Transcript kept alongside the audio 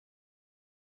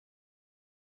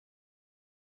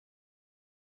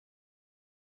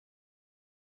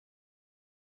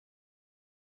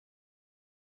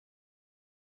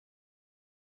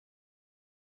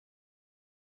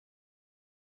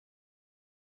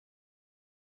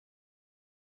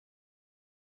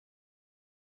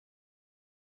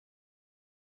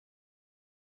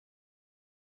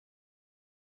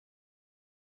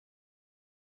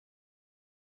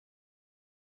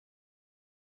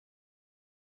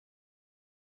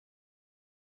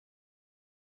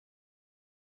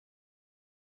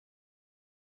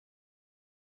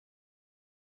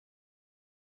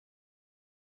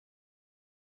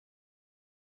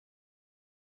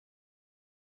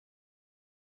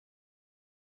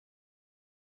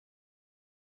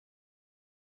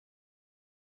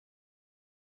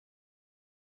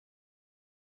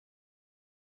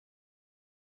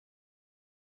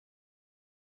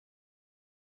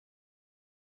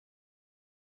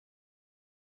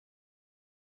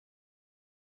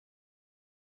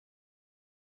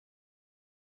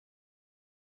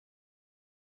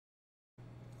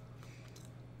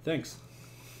Thanks.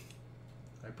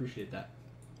 I appreciate that.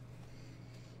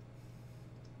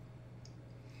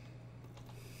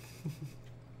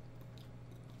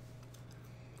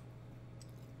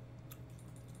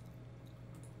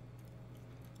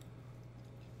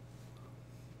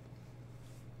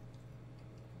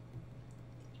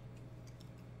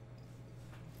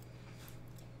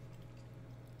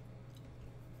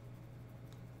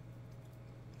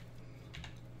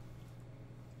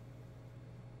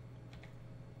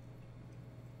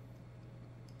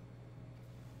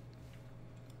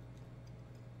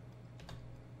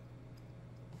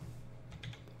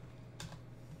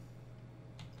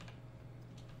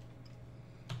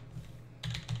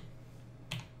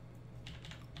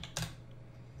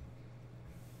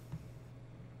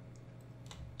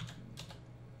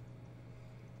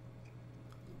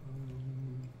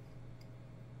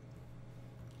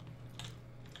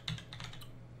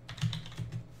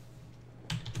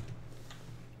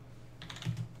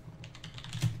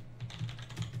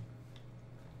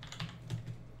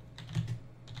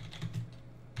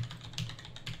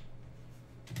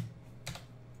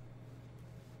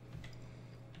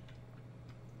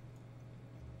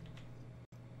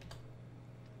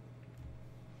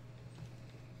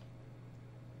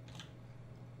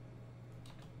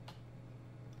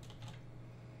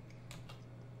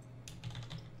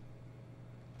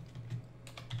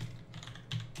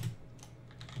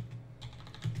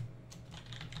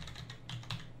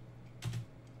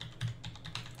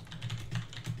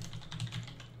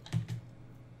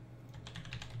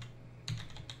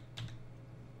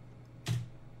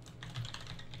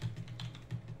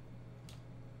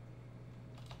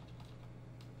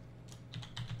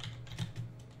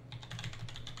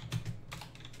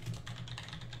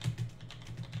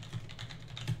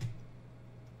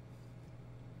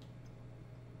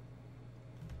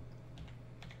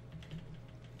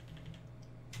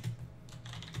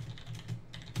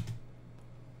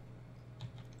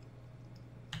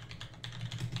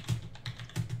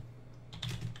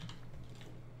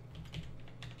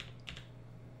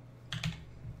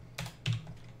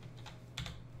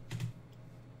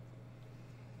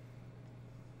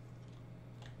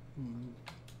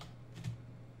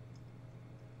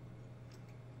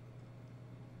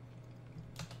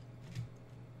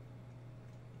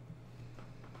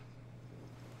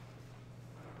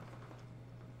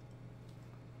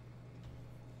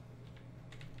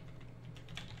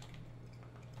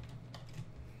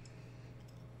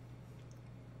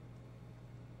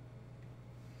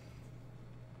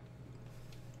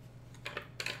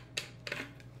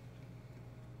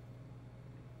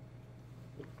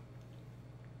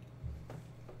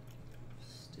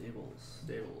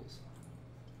 Stables.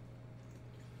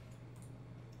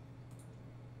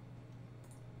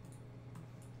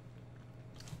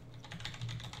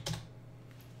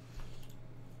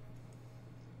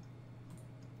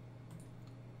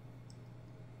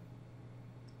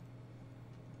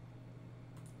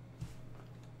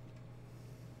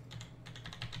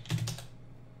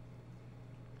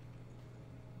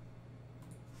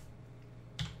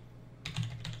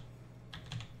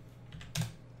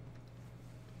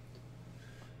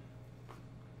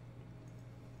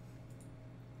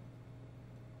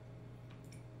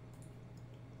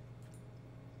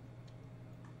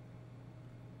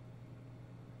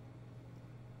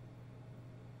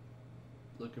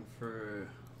 Looking for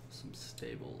some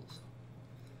stables,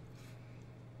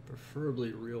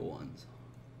 preferably real ones,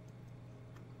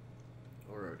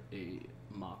 or a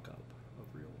mock-up of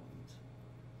real ones.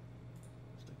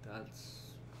 Looks like that's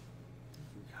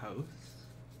your house.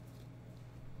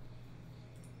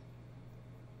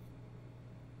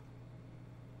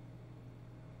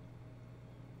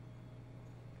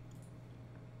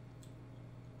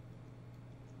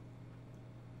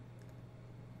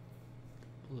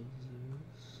 Blues.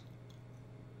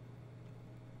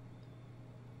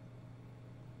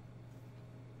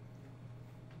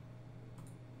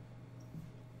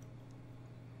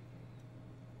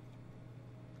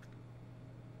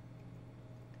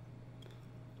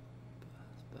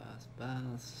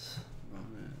 Bass,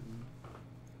 Roman.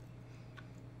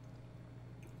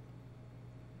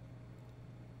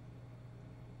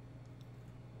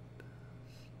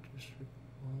 Bass, District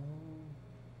Wall.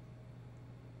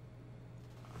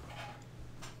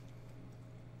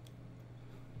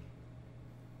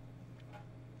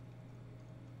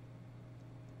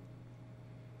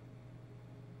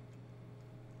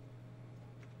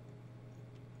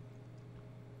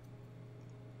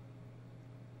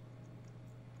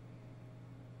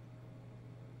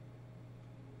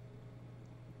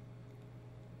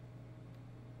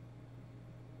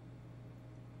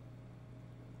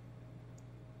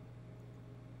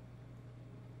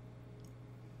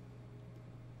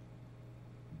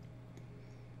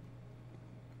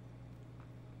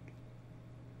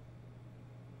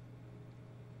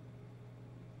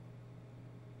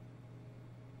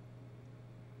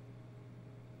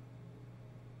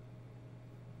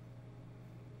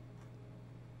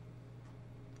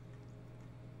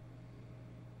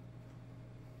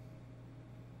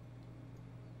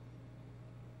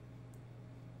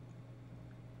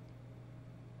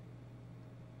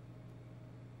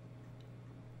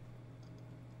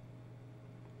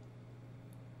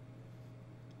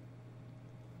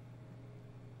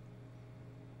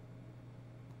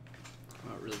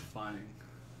 really finding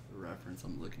the reference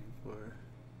I'm looking for.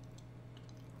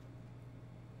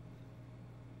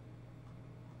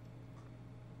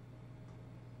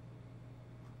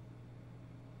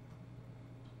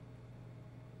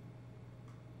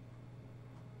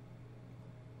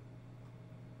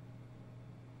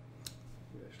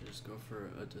 Maybe I should just go for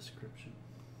a description.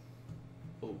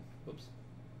 Oh, whoops.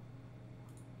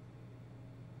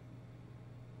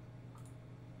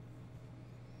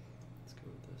 Let's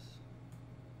go with this.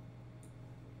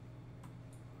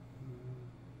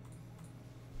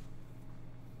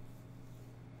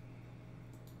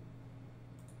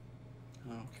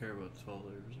 I don't care about 12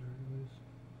 letter reserve anyways.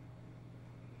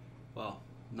 Well,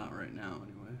 not right now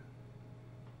anyway.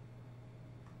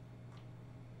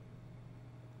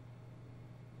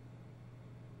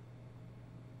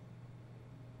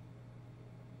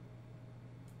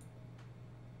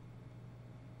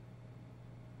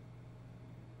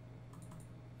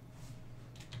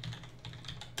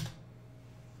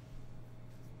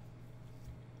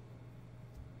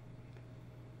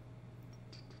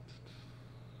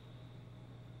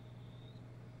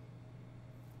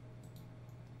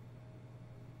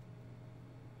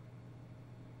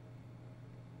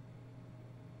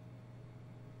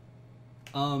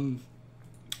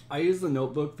 I use the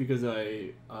notebook because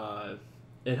it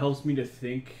helps me to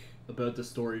think about the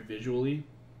story visually.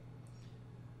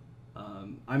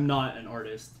 I'm not an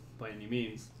artist by any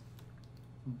means,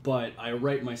 but I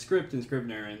write my script in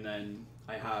Scrivener, and then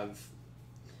I have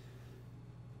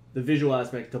the visual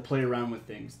aspect to play around with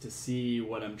things to see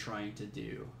what I'm trying to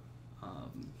do.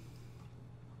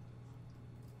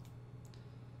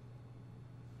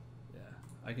 Yeah,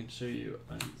 I can show you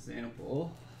an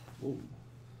example. Ooh.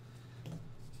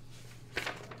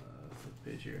 Flip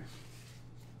page here.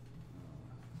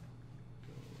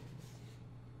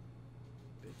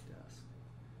 Big desk.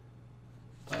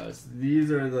 So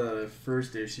these are the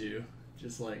first issue,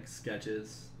 just like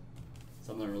sketches.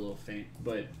 Some of them are a little faint,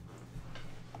 but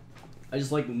I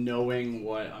just like knowing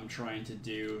what I'm trying to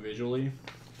do visually,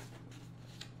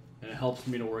 and it helps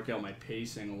me to work out my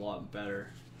pacing a lot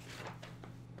better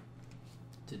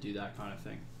to do that kind of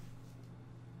thing.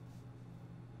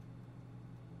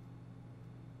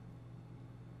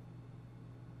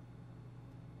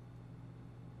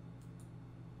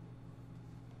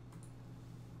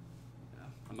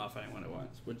 I'm not finding what I want,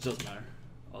 which doesn't matter.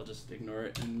 I'll just ignore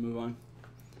it and move on.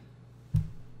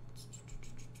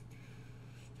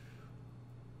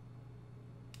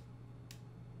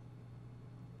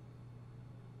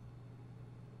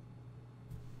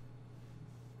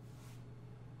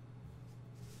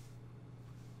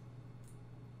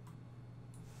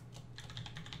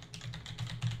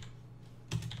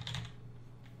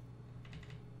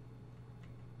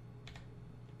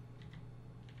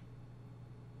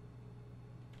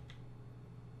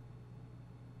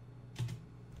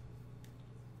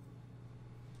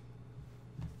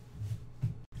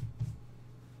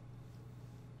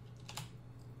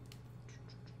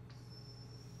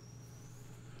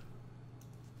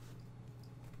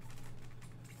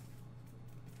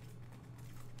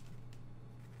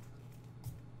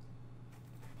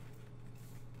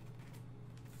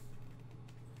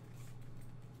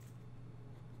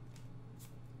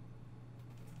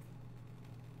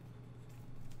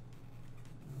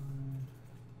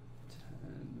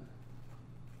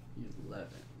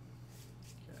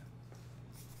 Okay.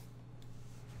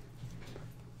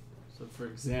 So for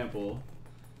example,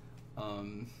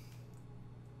 to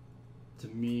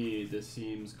me this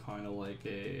seems kind of like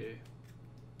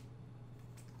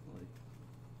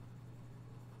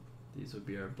these would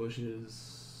be our bushes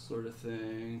sort of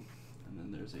thing, and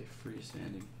then there's a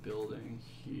freestanding building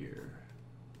here,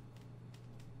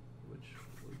 which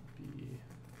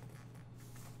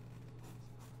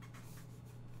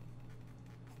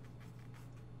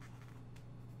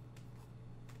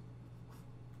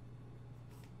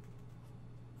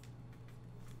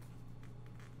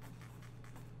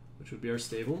would be our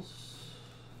stables.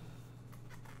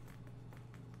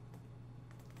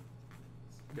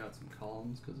 Got some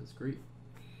columns because it's Greek.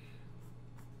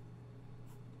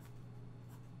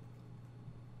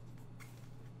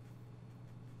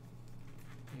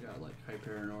 You got like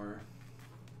Hyperinor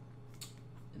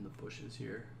in the bushes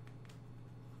here,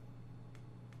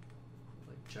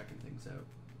 like checking things out.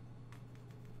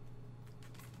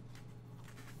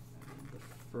 And the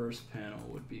first panel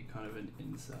would be kind of an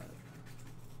inside.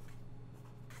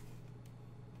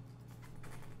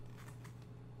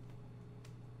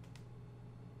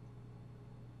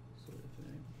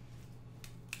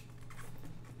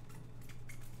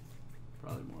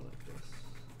 Probably more like this,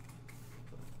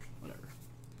 but whatever.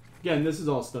 Again, this is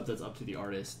all stuff that's up to the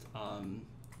artist.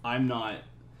 I'm not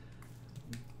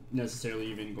necessarily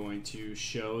even going to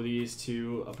show these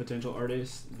to a potential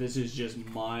artist. This is just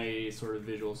my sort of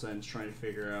visual sense trying to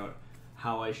figure out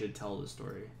how I should tell the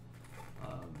story.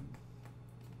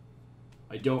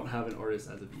 I don't have an artist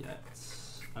as of yet.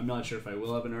 I'm not sure if I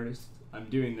will have an artist. I'm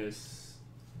doing this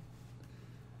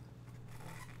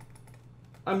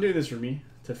for me,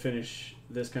 to finish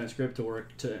this kind of script,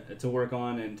 to work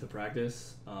on and to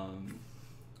practice.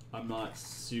 I'm not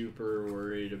super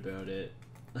worried about it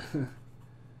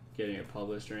getting it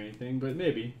published or anything, but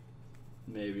maybe.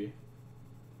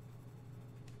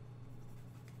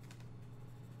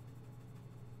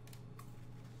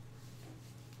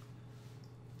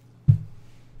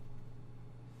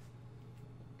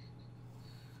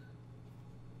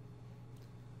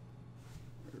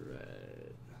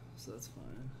 Right, so that's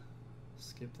fine.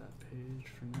 Skip that page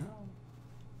for now.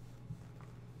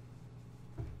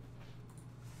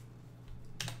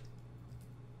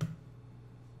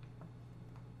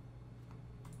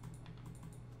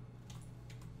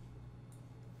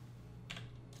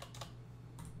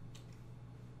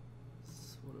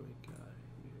 What do we got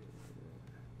here?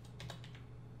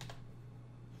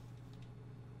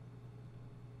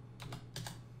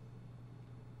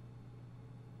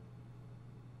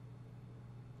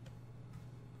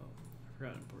 Oh, I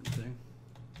forgot an important thing.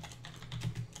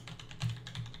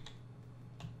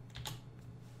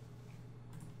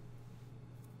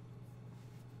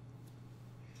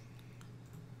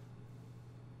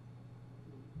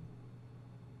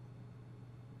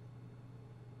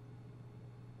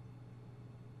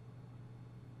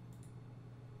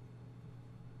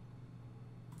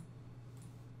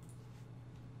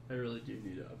 I really do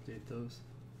need to update those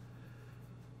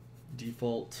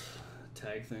default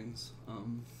tag things.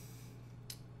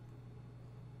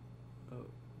 Oh,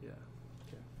 yeah,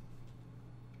 okay.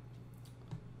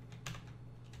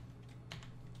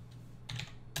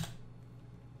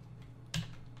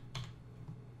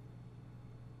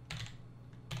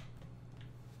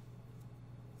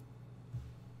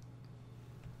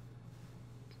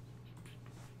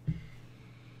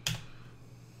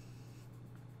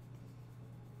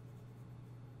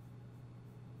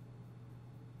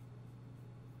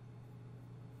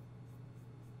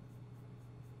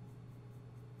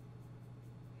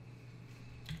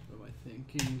 What am I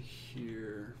thinking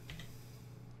here?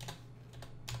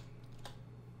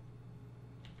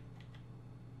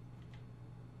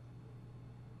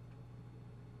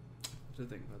 I have to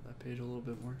think about that page a little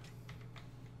bit more.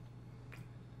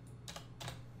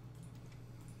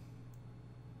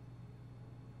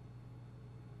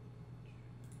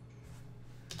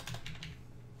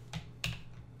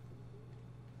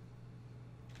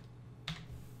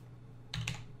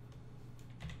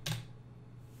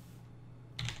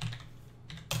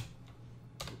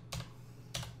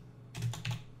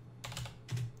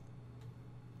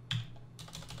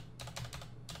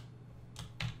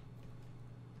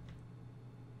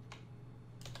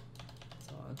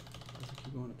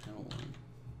 Going to panel 1.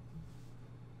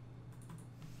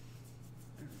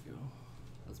 There we go.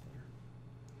 That's better.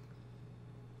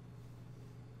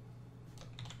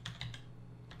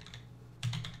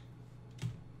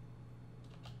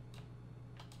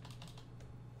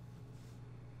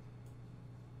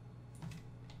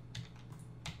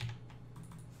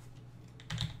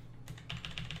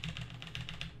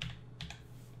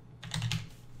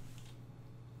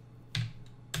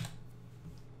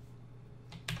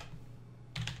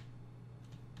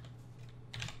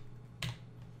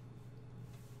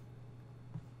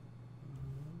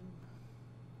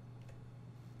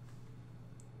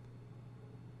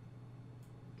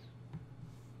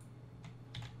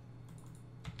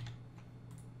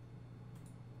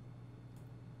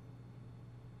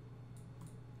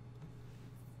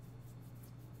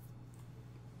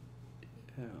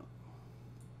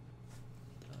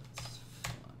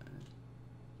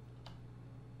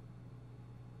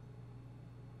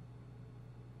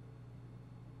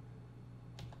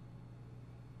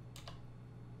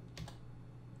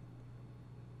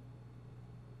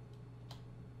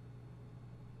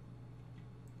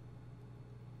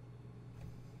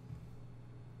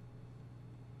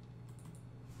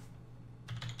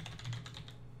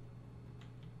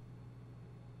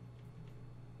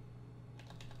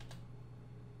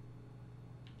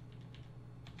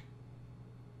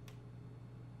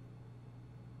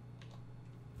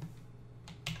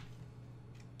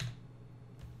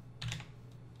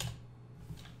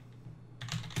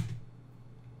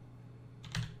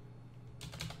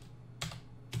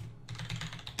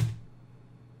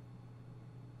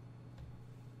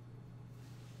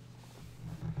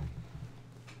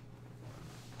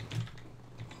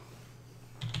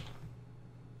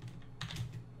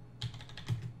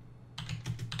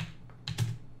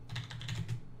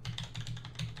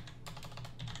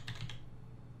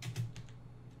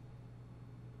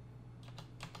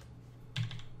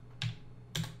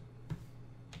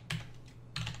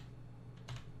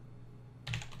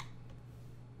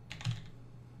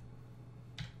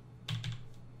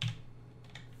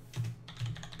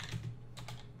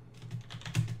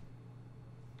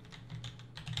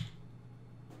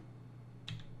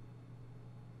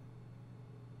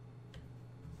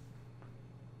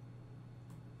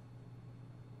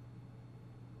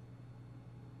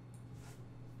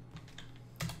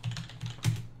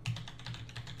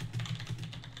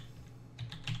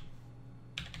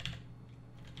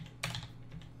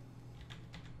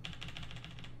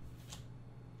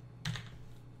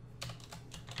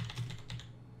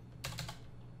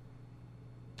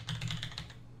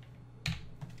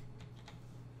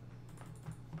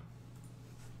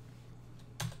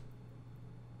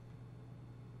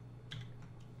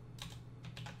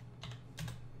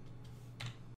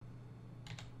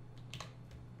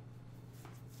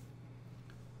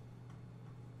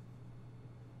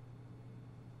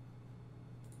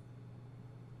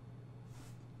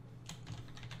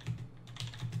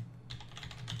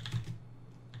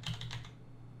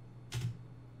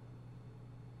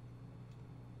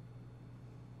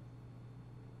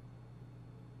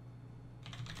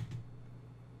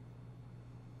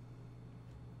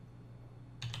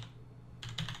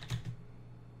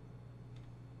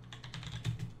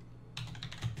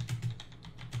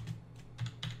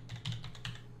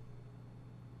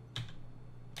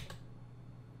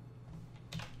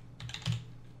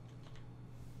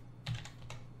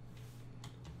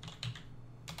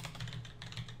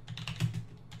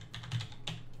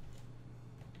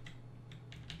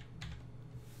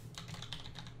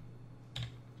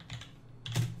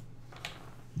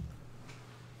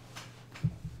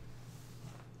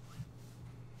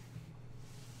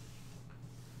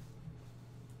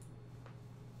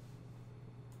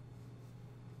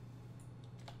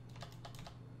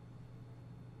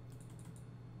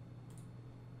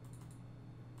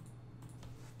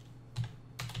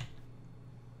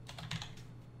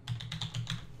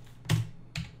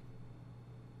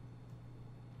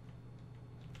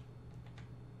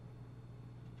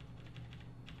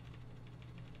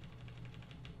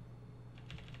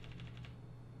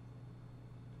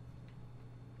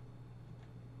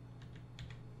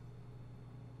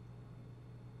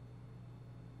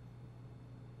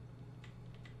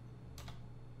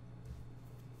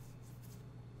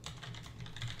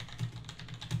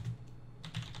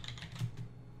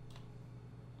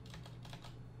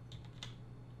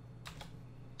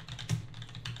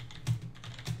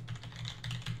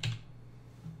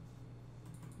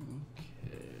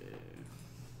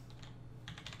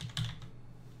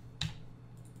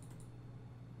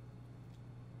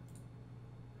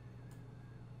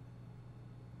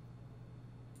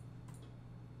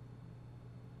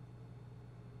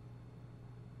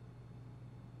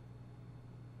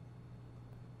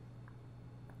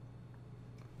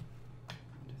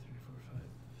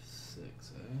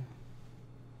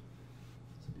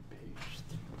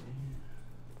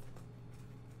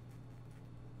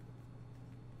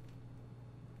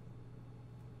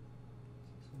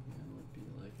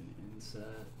 set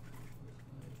with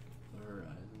like the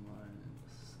horizon line and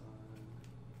the sun.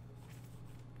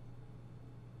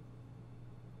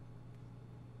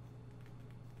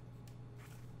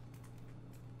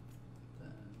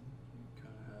 Then you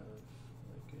kind of have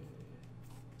like a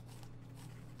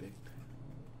big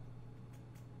panel,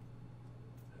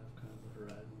 have kind of the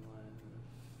horizon line,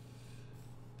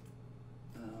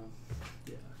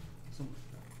 yeah, something like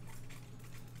that.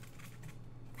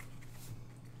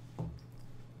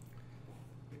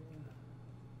 Yeah.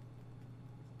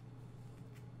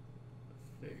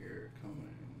 Figure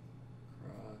coming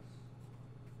across,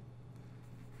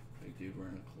 like dude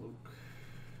wearing a cloak.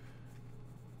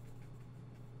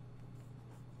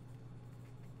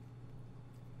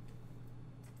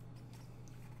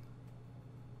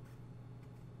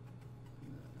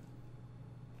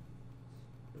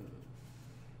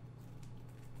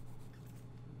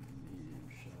 Medium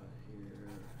shot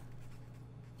here.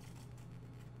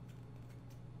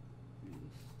 Be the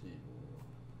stable.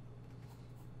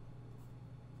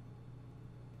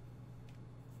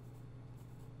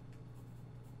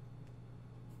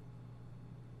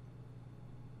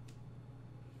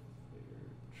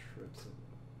 Figure trips of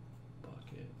a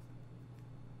bucket.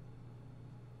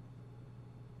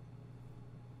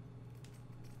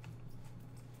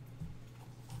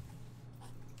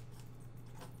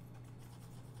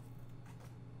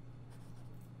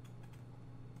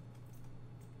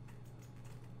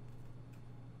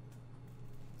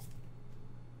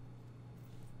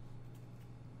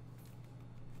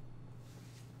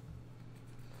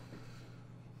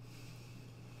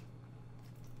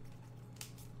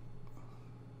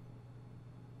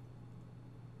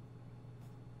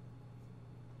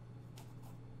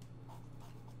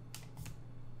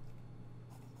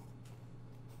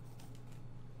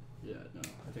 Yeah, no,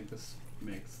 I think this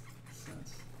makes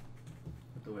sense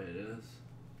with the way it is.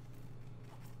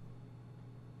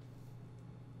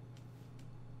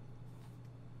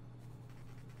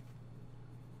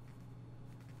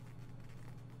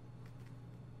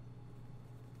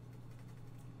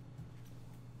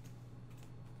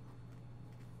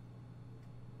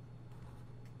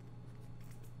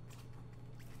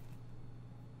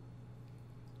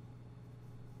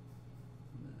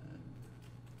 And then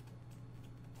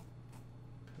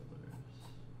pillars,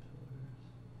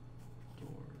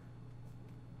 door,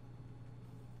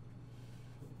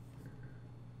 filter,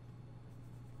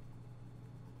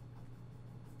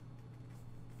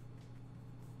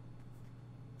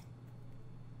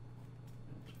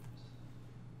 enters.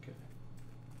 Okay.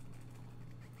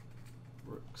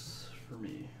 Works for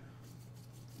me.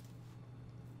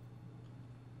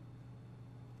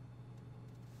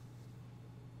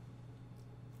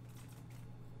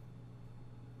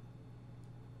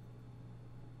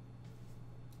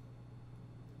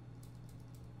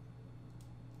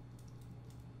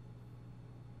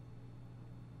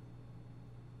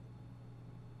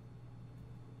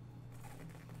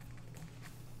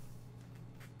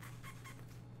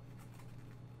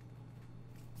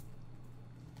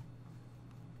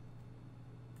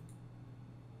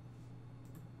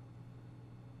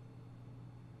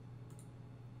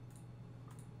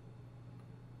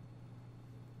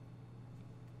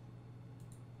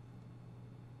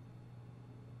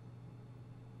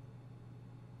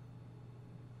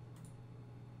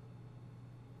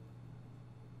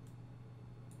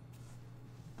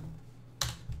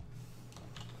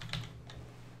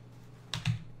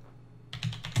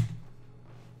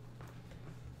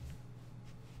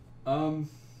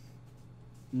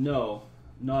 No,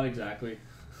 not exactly.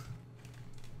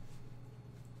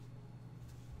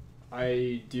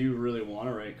 I do really want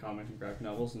to write comic and graphic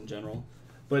novels in general,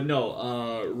 but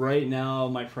no. Right now,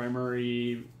 my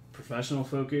primary professional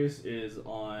focus is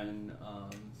on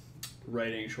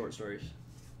writing short stories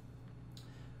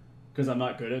because I'm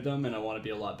not good at them and I want to be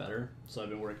a lot better. So I've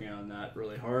been working on that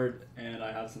really hard, and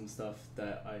I have some stuff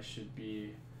that I should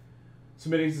be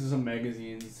submitting to some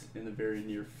magazines in the very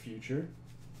near future.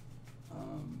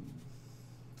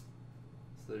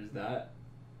 So there's that.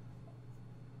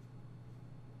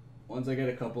 Once I get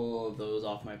a couple of those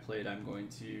off my plate, I'm going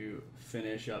to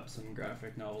finish up some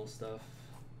graphic novel stuff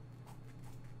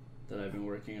that I've been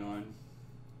working on,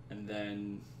 and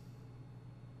then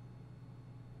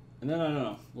I don't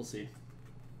know. We'll see.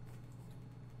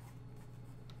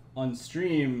 On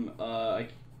stream, I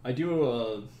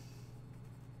do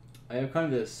I have kind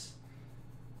of this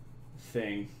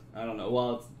thing. I don't know.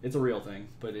 Well, it's a real thing,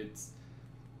 but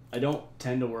I don't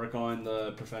tend to work on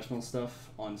the professional stuff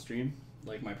on stream,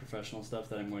 like my professional stuff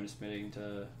that I'm going to submitting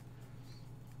to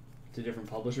different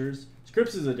publishers.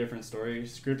 Scripts is a different story.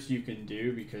 Scripts you can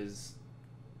do because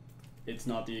it's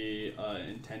not the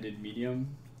intended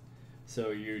medium, so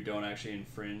you don't actually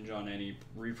infringe on any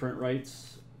reprint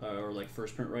rights or like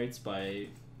first print rights by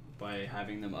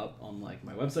having them up on like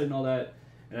my website and all that.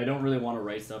 And I don't really want to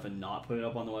write stuff and not put it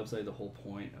up on the website. The whole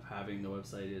point of having the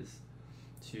website is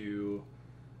to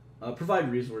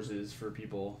provide resources for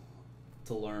people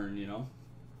to learn, you know.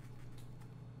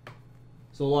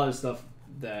 So a lot of stuff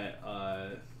that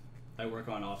I work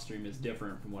on off stream is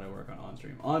different from what I work on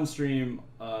stream. On stream,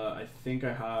 I think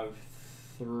I have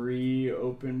 3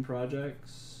 open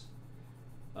projects.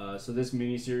 So this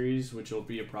mini series, which will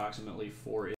be approximately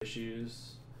 4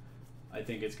 issues, I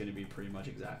think it's going to be pretty much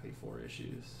exactly 4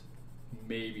 issues,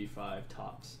 maybe 5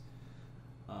 tops.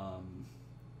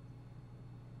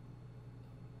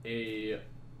 A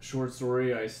short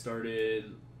story I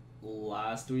started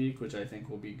last week, which I think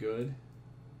will be good.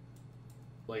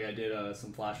 Like I did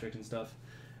some flash fiction stuff,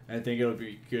 and I think it'll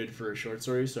be good for a short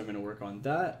story, so I'm going to work on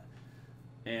that.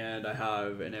 And I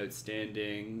have an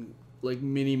outstanding like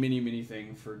mini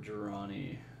thing for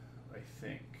Durrani, I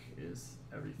think is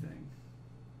everything.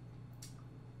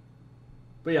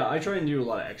 But yeah, I try and do a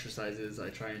lot of exercises.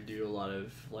 I try and do a lot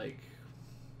of like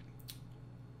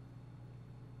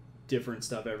different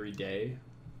stuff every day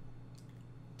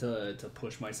to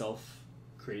push myself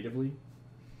creatively.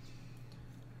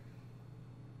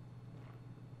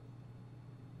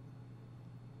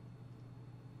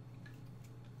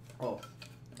 Oh,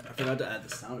 I forgot to add the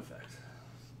sound effect.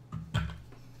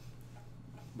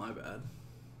 My bad.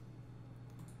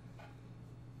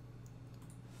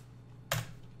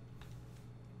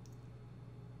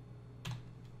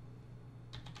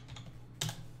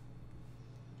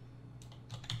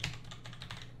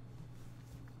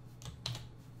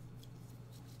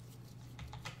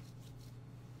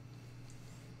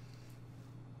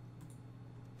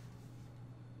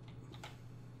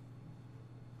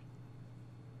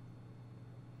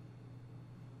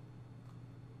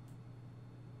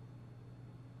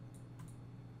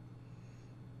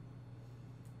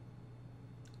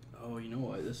 Oh, you know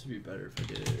what? This would be better if I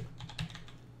did it.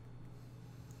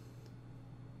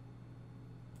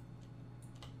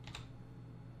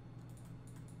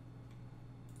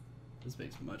 This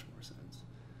makes much more sense.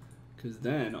 Because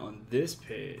then on this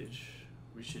page,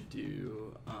 we should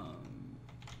do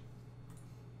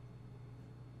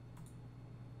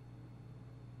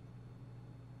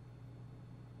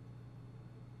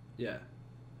yeah.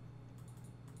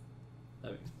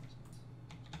 That makes more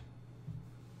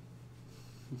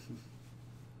sense.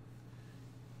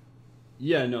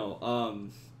 Yeah, no.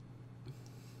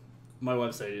 My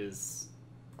website is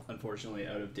unfortunately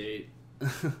out of date.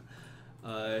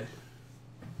 I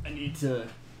need to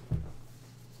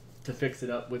fix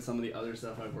it up with some of the other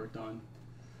stuff I've worked on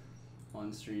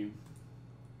stream.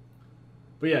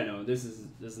 But yeah, no, this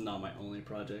is not my only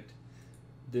project.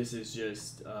 This is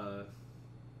just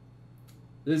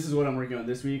this is what I'm working on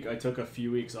this week. I took a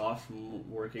few weeks off from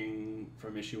working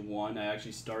from issue 1. I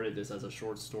actually started this as a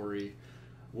short story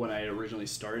when I originally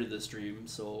started the stream,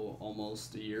 so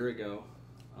almost a year ago.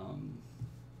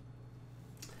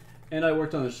 And I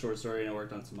worked on the short story, and I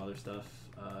worked on some other stuff.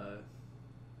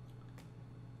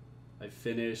 I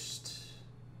finished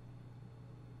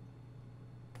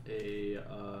a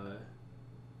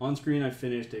on screen. I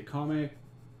finished a comic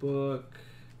book,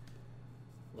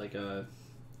 like a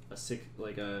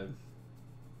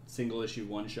single issue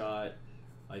one shot.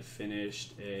 I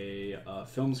finished a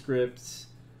film script.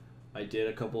 I did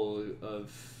a couple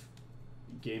of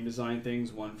game design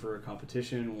things, one for a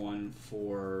competition, one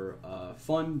for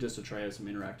fun, just to try out some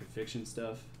interactive fiction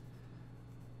stuff.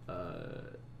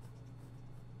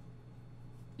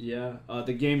 Yeah,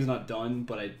 the game's not done,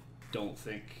 but I don't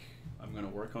think I'm gonna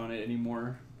work on it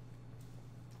anymore.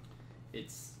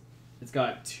 It's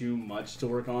got too much to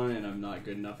work on, and I'm not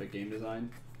good enough at game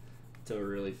design to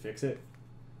really fix it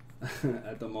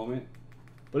at the moment.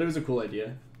 But it was a cool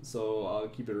idea, so I'll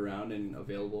keep it around and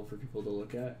available for people to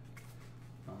look at.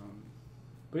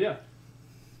 But yeah,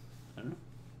 I don't know.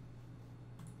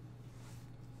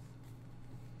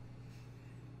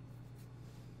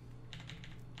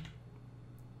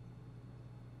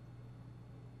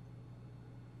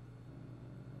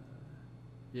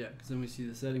 Yeah, because then we see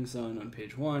the setting sun on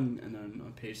page 1, and then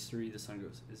on page 3 the sun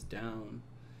is down.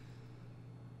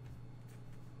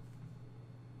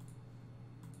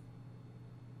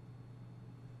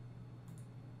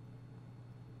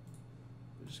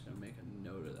 We're just gonna make a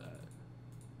note of that.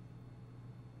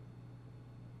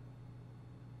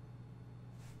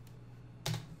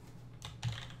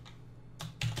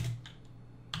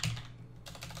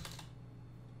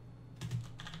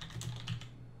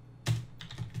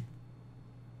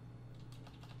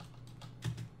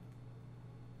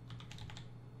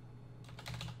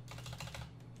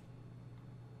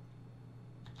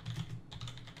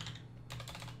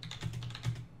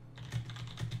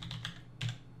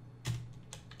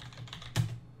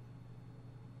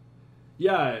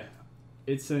 Yeah,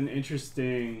 it's an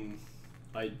interesting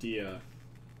idea.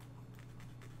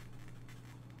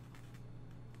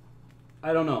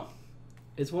 I don't know.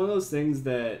 It's one of those things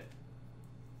that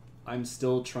I'm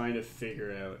still trying to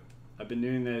figure out. I've been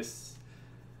doing this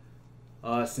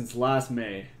since last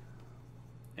May,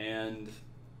 and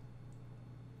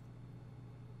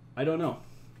I don't know.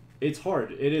 It's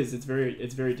hard. It is. It's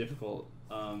very difficult.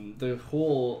 The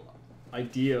whole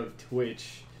idea of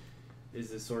Twitch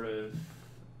is this sort of.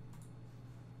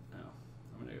 Oh,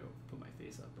 I'm gonna go put my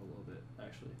face up a little bit.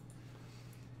 Actually,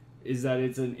 is that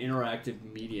it's an interactive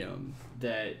medium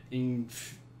that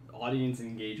audience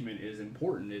engagement is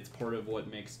important. It's part of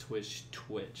what makes Twitch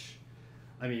Twitch.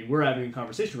 I mean, we're having a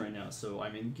conversation right now, so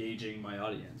I'm engaging my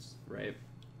audience, right?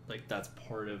 Like, that's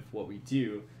part of what we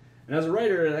do. And as a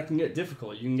writer, that can get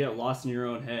difficult. You can get lost in your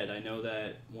own head. I know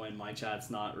that when my chat's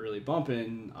not really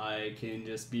bumping, I can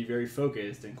just be very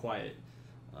focused and quiet,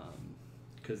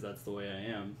 because that's the way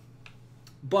I am.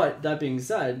 But that being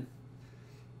said,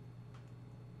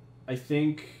 I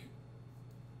think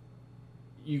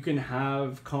you can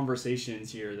have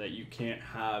conversations here that you can't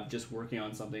have just working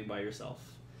on something by yourself.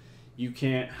 You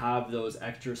can't have those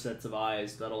extra sets of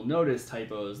eyes that'll notice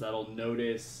typos, that'll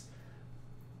notice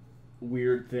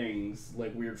weird things,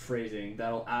 like weird phrasing,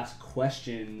 that'll ask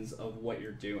questions of what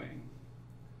you're doing.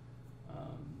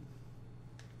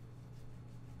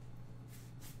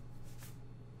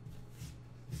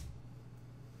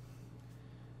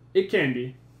 It can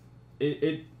be.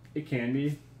 It can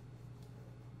be.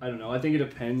 I don't know. I think it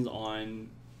depends on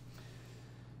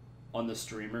the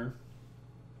streamer.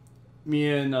 Me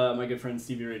and my good friend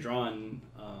Stevie Ray Drawn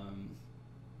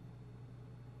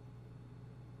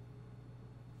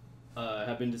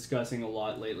have been discussing a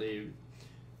lot lately.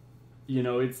 You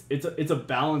know, it's a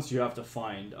balance you have to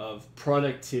find of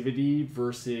productivity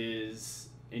versus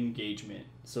engagement.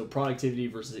 So productivity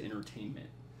versus entertainment,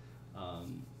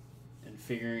 and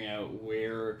figuring out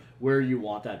where you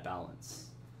want that balance.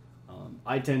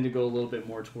 I tend to go a little bit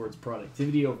more towards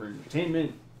productivity over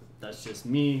entertainment. That's just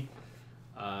me.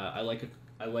 I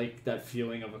like that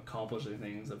feeling of accomplishing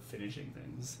things, of finishing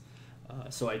things.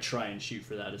 So I try and shoot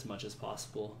for that as much as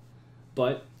possible.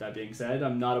 But that being said,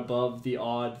 I'm not above the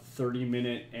odd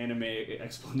 30-minute anime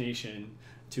explanation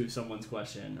to someone's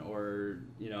question, or,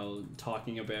 you know,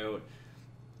 talking about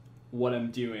what I'm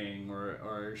doing,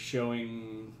 or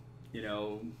showing, you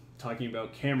know, talking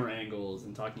about camera angles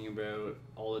and talking about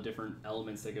all the different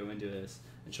elements that go into this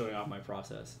and showing off my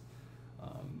process.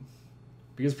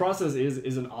 Because process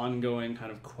is an ongoing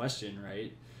kind of question,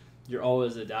 right? You're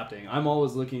always adapting. I'm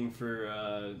always looking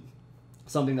for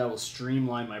something that will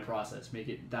streamline my process, make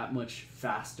it that much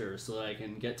faster so that I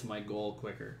can get to my goal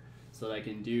quicker, so that I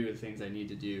can do the things I need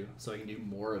to do, so I can do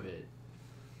more of it.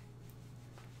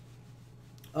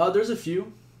 There's a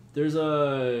few. There's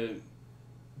a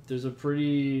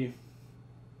pretty...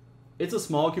 It's a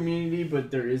small community,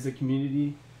 but there is a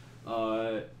community.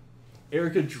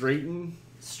 Erica Drayton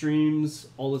streams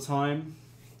all the time.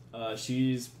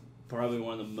 She's probably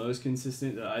one of the most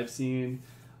consistent that I've seen.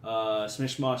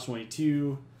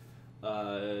 Smishmosh22,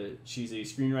 she's a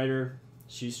screenwriter.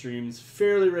 She streams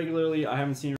fairly regularly. I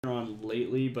haven't seen her on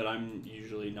lately, but I'm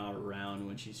usually not around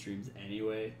when she streams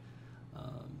anyway.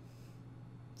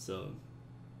 So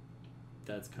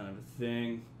that's kind of a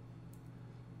thing.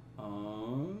 I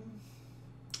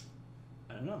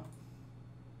don't know.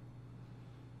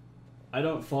 I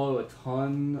don't follow a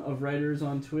ton of writers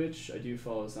on Twitch. I do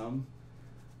follow some.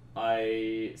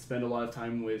 I spend a lot of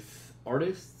time with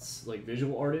artists, like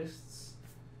visual artists,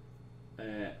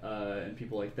 and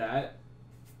people like that.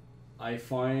 I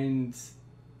find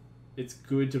it's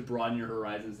good to broaden your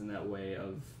horizons in that way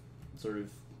of sort of,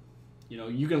 you know,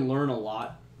 you can learn a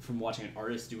lot from watching an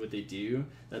artist do what they do.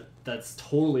 That's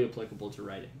totally applicable to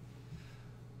writing.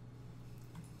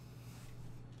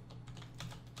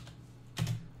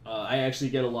 I actually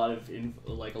get a lot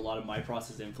of my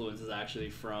process influences actually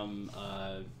from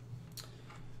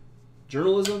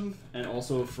journalism and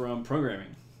also from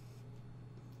programming.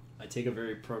 I take a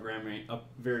very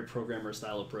programmer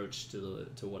style approach to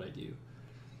what I do.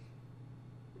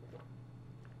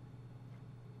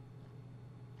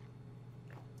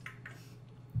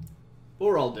 But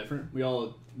we're all different. We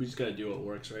just gotta do what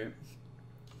works, right?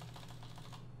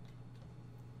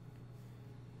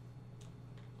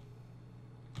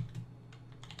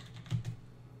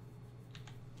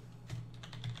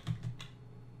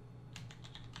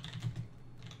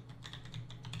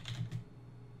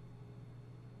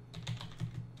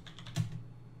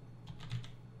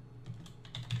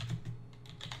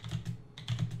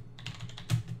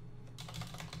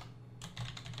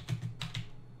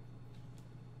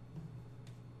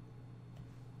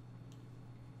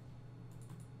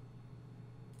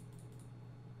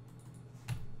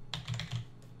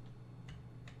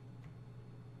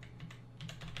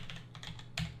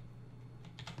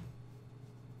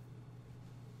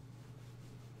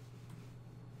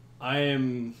 I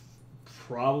am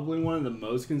probably one of the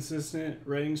most consistent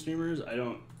writing streamers. I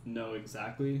don't know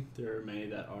exactly. There are many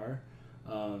that are.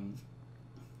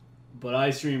 But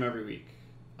I stream every week.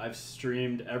 I've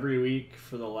streamed every week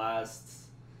for the last...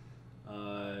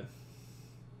 I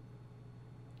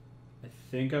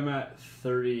think I'm at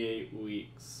 38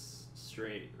 weeks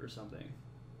straight or something.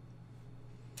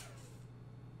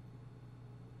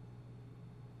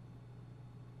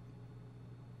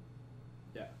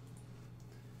 Yeah.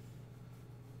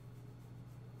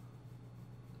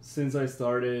 Since I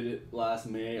started last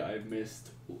May, I've missed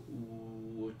 3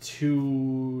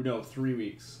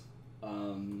 weeks.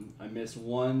 I missed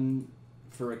one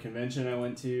for a convention I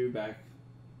went to back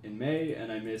in May,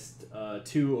 and I missed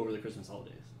 2 over the Christmas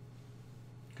holidays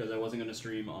because I wasn't going to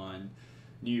stream on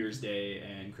New Year's Day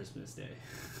and Christmas Day.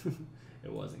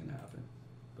 It wasn't going to happen.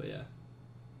 But yeah.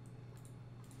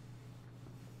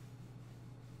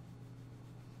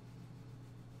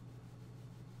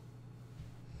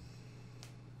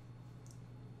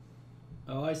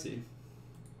 Oh, I see.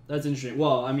 That's interesting.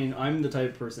 Well, I mean, I'm the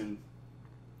type of person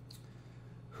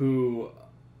who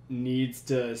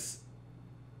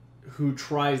who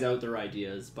tries out their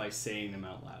ideas by saying them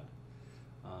out loud.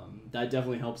 That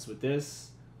definitely helps with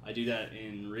this. I do that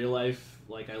in real life.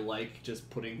 Like, I like just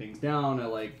putting things down. I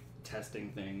like testing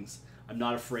things. I'm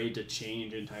not afraid to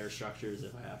change entire structures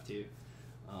if I have to.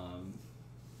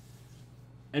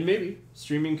 And maybe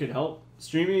streaming could help.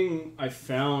 Streaming, I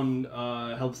found,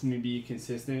 helps me be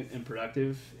consistent and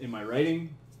productive in my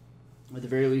writing. At the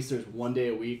very least, there's one day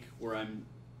a week where I'm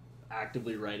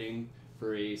actively writing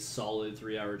for a solid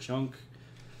 3-hour chunk.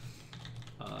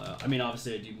 I mean,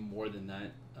 obviously I do more than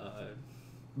that.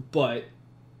 But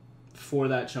for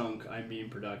that chunk, I'm being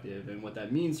productive. And what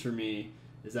that means for me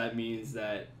is that means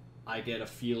that I get a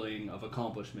feeling of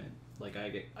accomplishment. Like I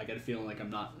get a feeling like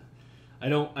I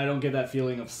don't get that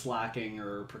feeling of slacking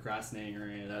or procrastinating or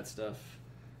any of that stuff.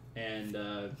 And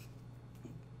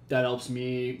that helps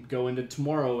me go into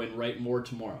tomorrow and write more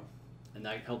tomorrow. And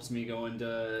that helps me go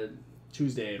into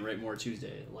Tuesday and write more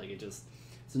Tuesday. Like, it's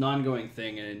an ongoing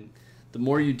thing, and the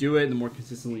more you do it, the more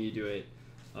consistently you do it,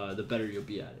 the better you'll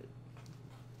be at it.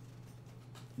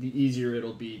 The easier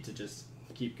it'll be to just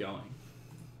keep going.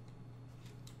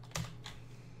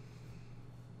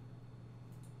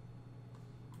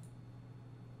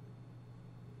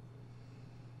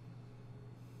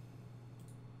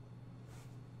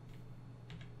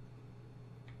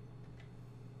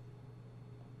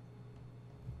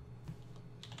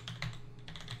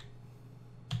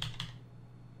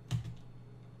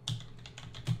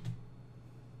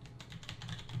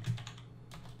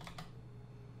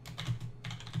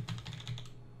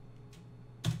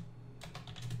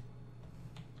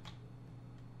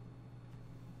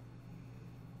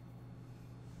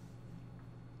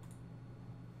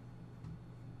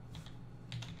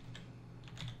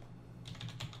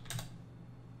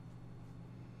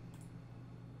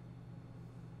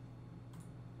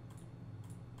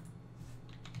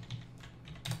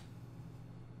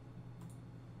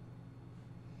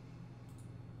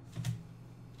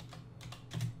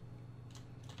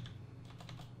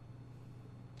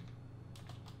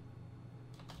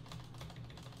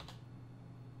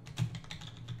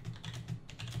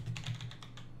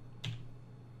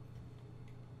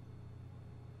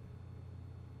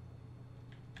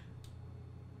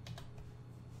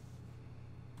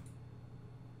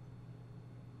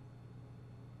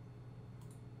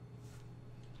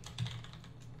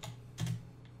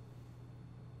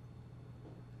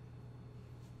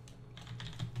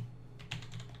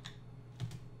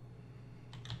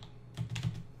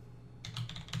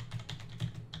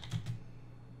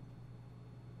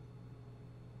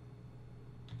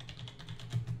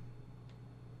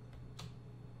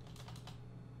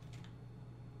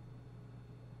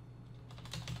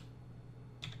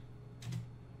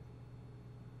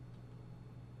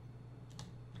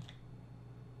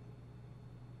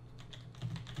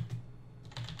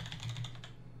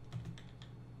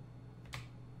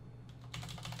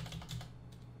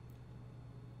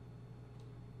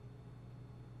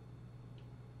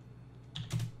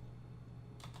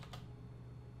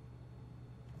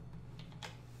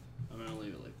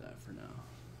 For now.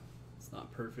 It's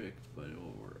not perfect, but it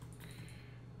will work.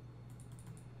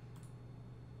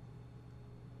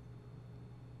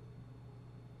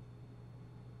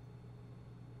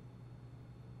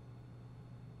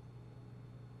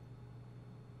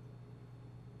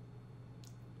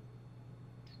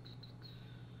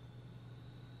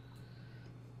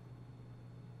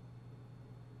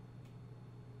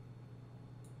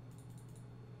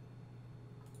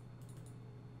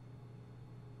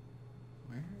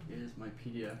 Where is my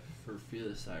PDF for Fear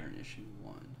the Saturn issue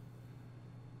 1?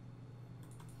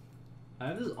 I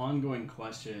have this ongoing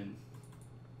question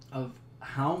of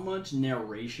how much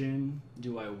narration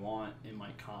do I want in my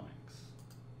comics?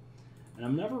 And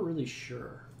I'm never really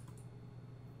sure.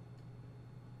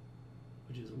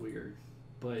 Which is weird.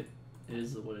 But it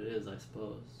is what it is, I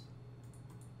suppose.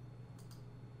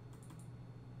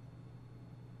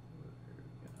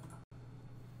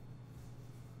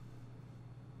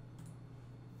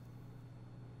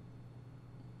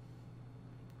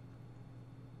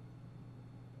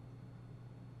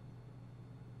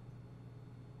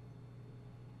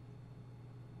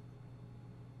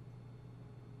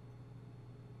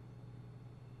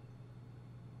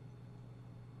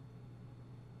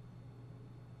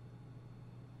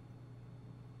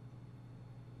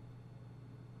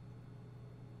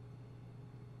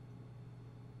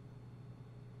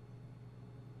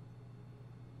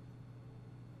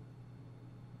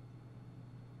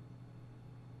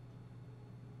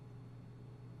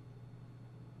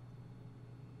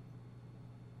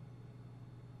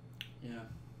 Yeah,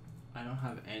 I don't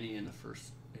have any in the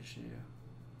first issue.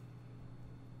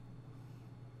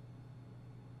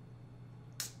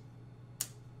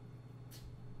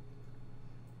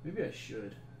 Maybe I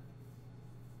should.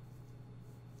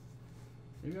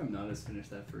 Maybe I'm not as finished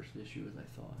that first issue as I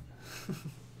thought.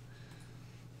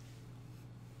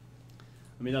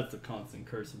 I mean, that's the constant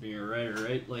curse of being a writer,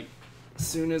 right? Like, as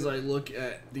soon as I look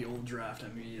at the old draft,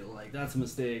 I'm immediately like, that's a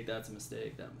mistake, that's a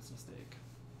mistake, that's a mistake.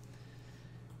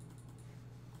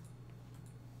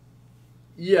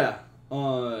 Yeah,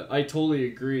 I totally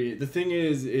agree. The thing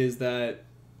is that,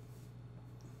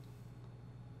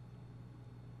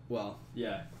 well,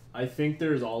 yeah, I think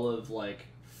there's all of like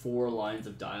 4 lines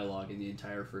of dialogue in the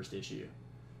entire first issue,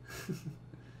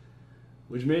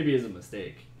 which maybe is a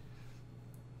mistake.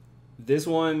 This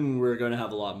one we're gonna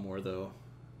have a lot more though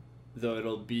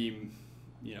it'll be,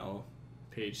 you know,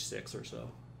 page 6 or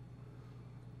so.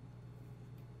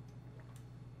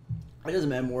 I just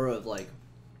meant more of like,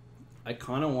 I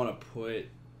kind of want to put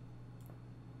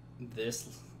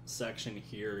this section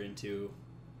here into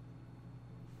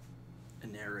a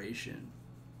narration.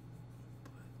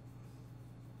 But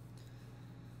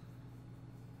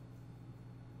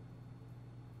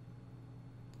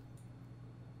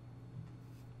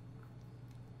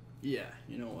yeah,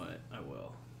 you know what? I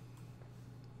will.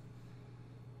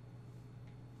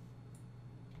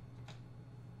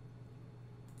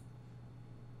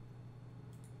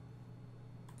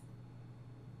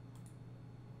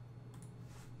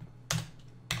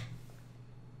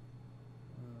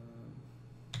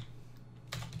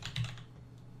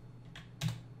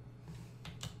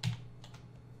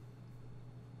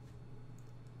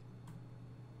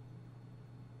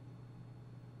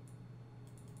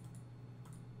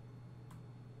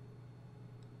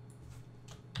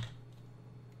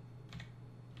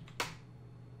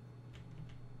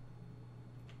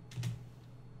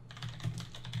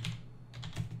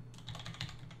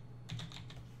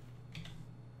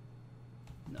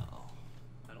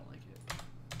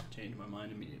 Change my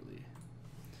mind immediately.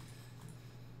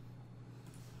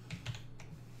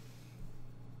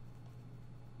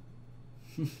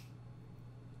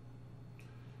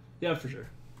 Yeah, for sure.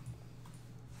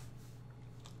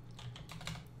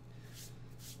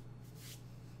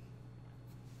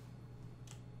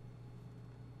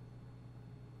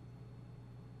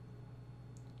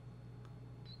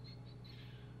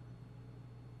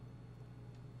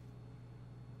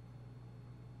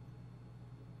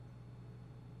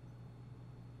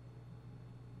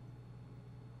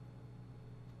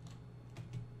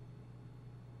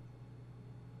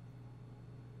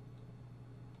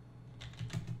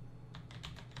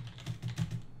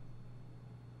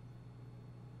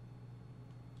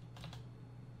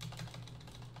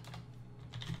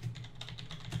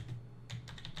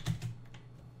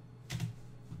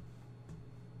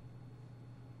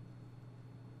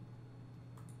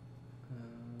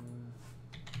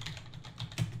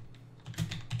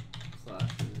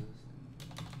 Slashes.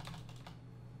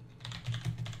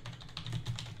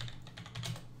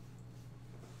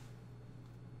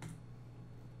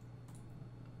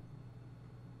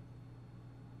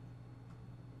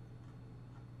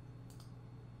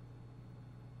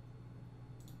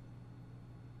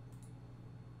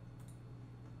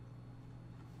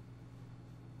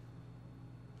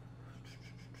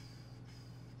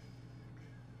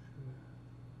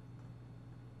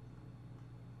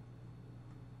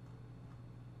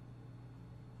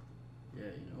 Yeah,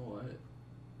 you know what?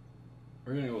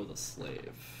 We're gonna go with a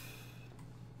slave.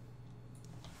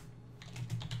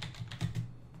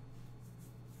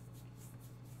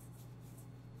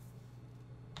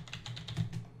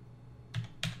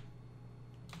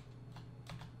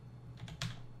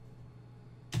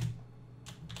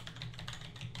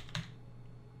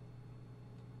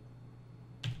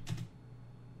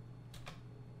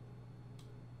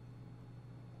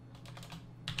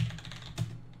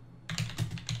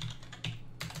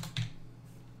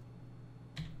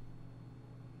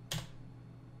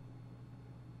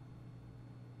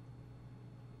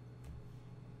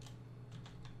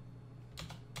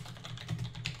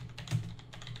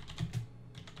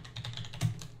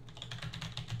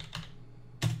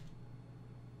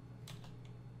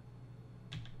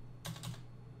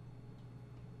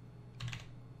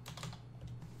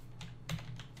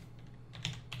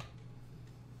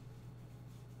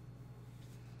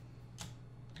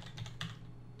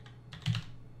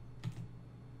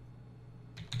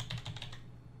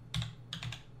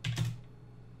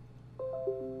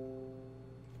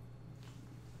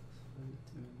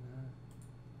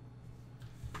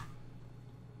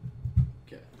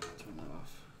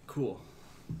 Cool.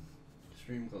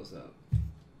 Stream close up.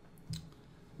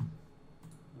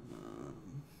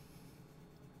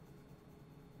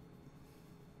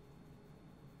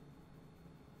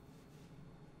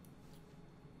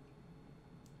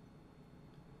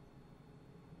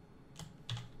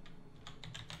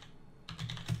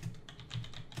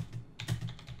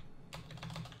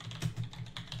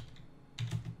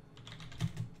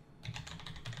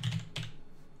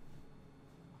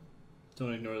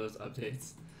 Don't ignore those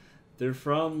updates. They're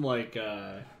from like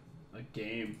a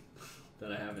game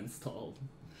that I have installed.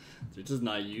 They're just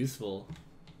not useful.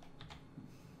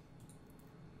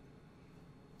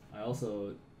 I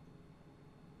also,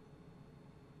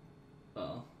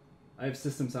 well, I have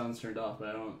system sounds turned off, but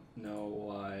I don't know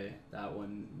why that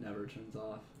one never turns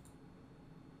off.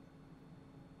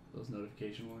 Those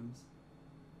notification ones.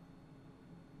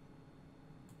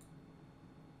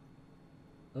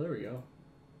 Oh, there we go.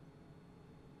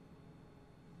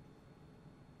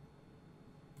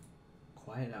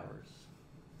 Quiet hours.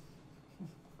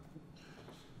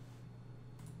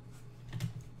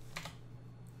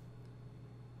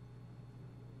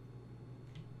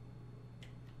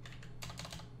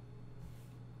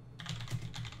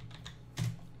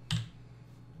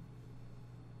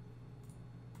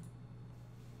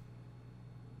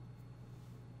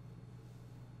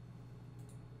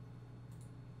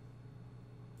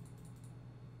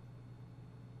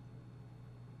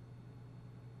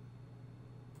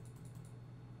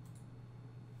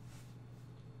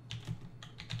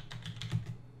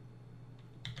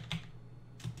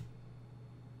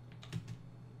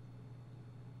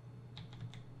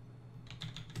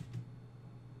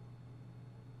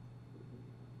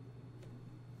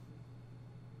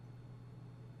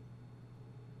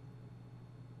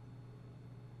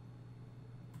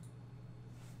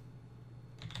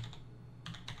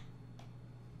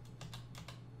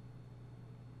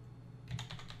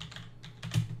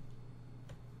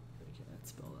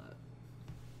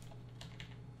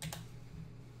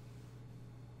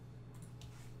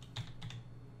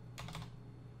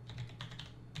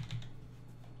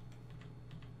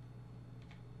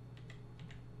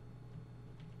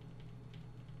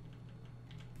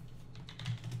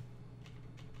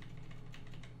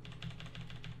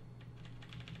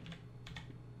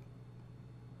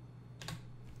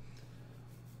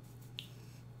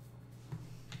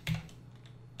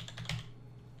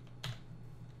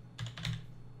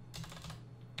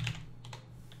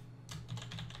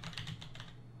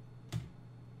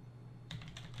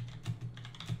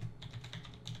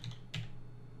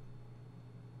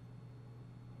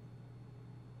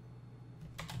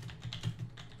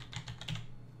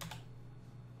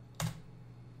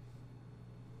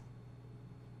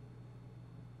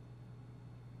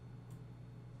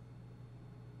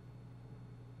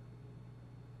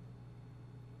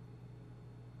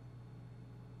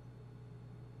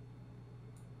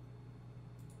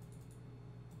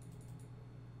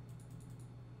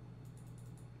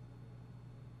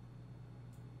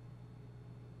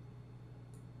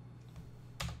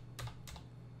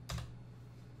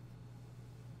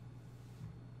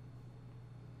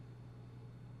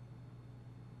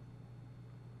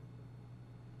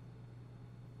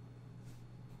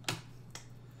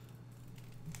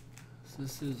 So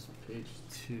this is page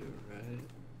 2, right?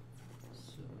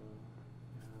 So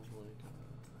we have like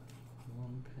a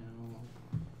long panel.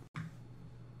 Go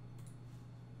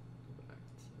back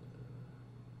to this.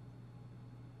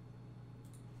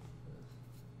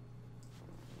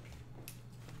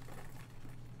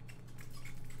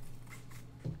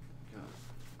 Got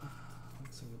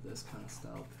like some of this kind of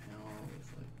style panel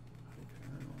with like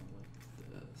Hyperion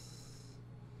like this.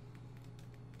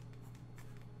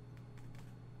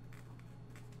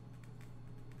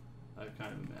 I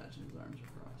kind of imagine his arms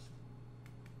are crossed,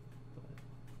 but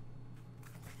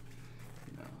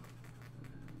you know,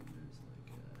 and there's like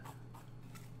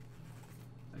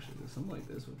actually something like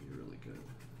this would be really good.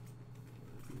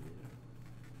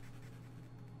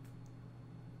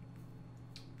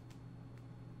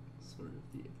 Sort of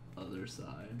the other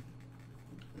side,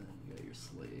 and then you got your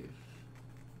slave.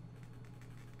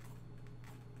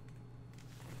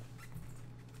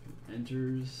 Who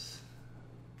enters.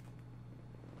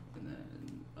 And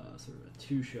then sort of a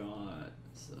two-shot,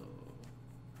 so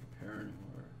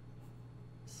Paranor,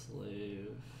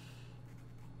 slave,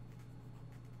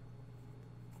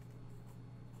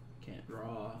 can't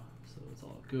draw, so it's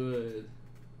all good.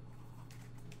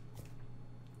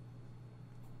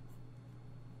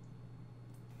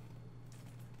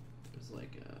 There's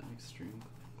like an extreme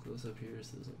close-up here,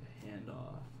 so there's like a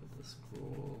handoff with the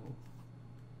scroll.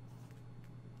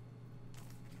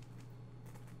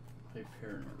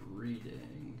 Hyperion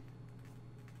reading.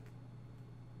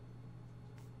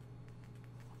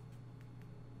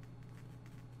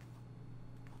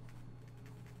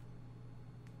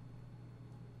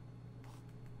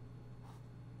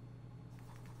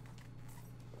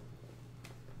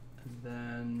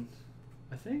 then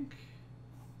I think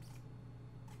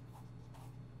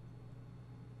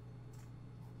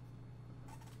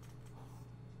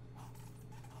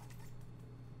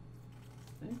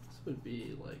this would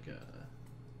be like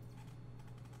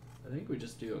I think we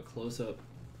just do a close-up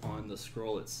on the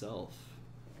scroll itself.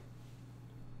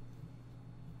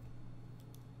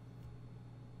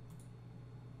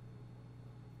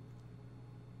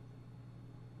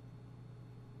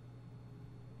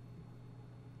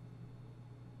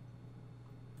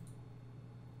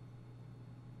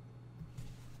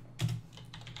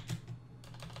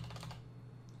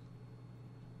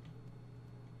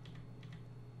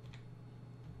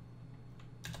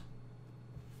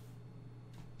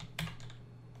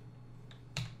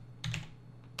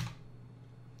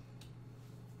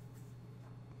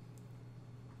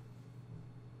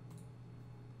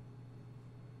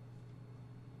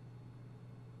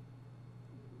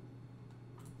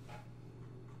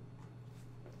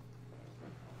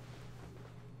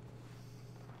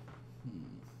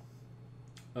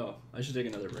 Oh, I should take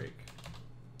another break.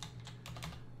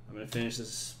 I'm going to finish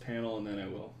this panel and then I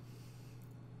will.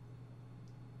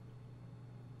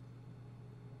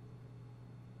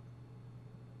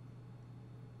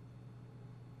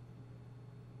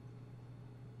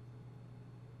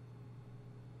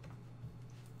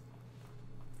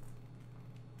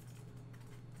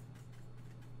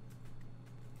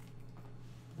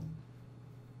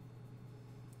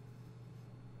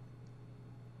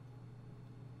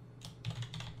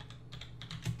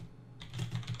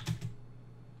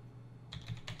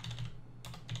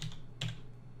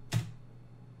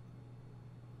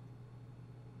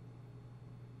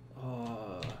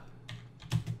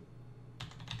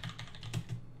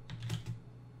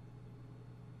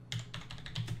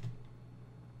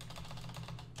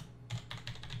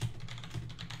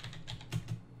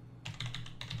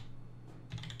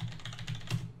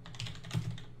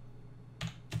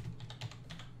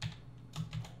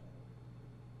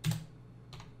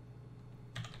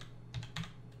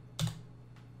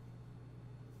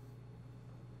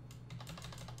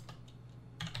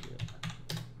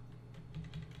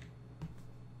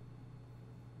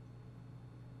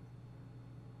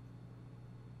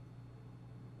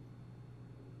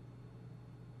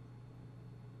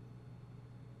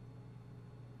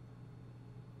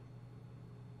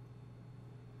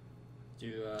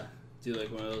 Do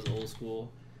like one of those old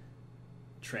school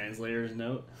translators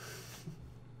note.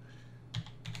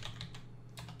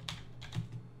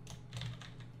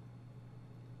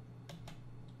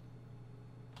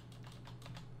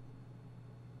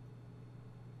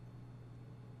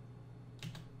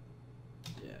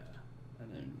 Yeah,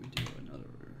 and then we do another.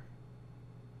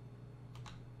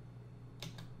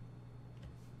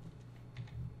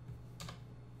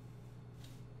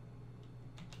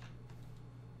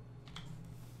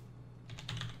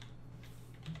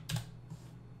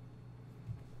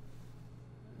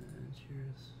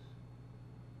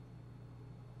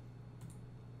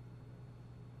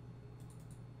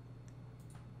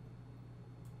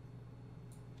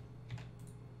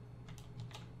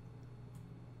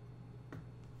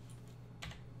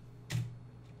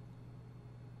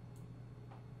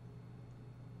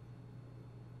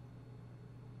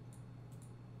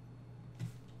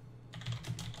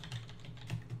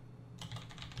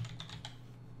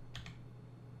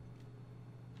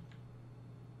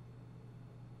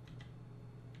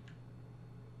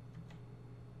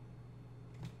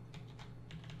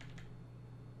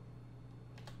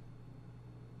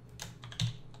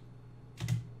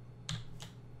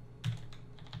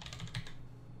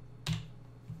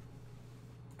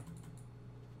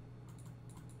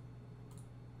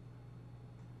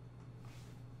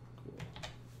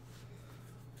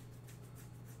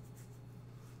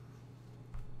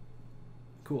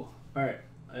 Cool. All right.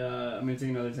 I'm going to take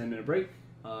another 10-minute break,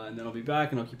 and then I'll be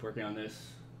back, and I'll keep working on this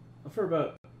for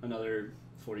about another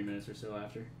 40 minutes or so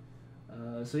after.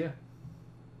 So yeah,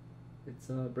 it's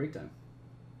break time.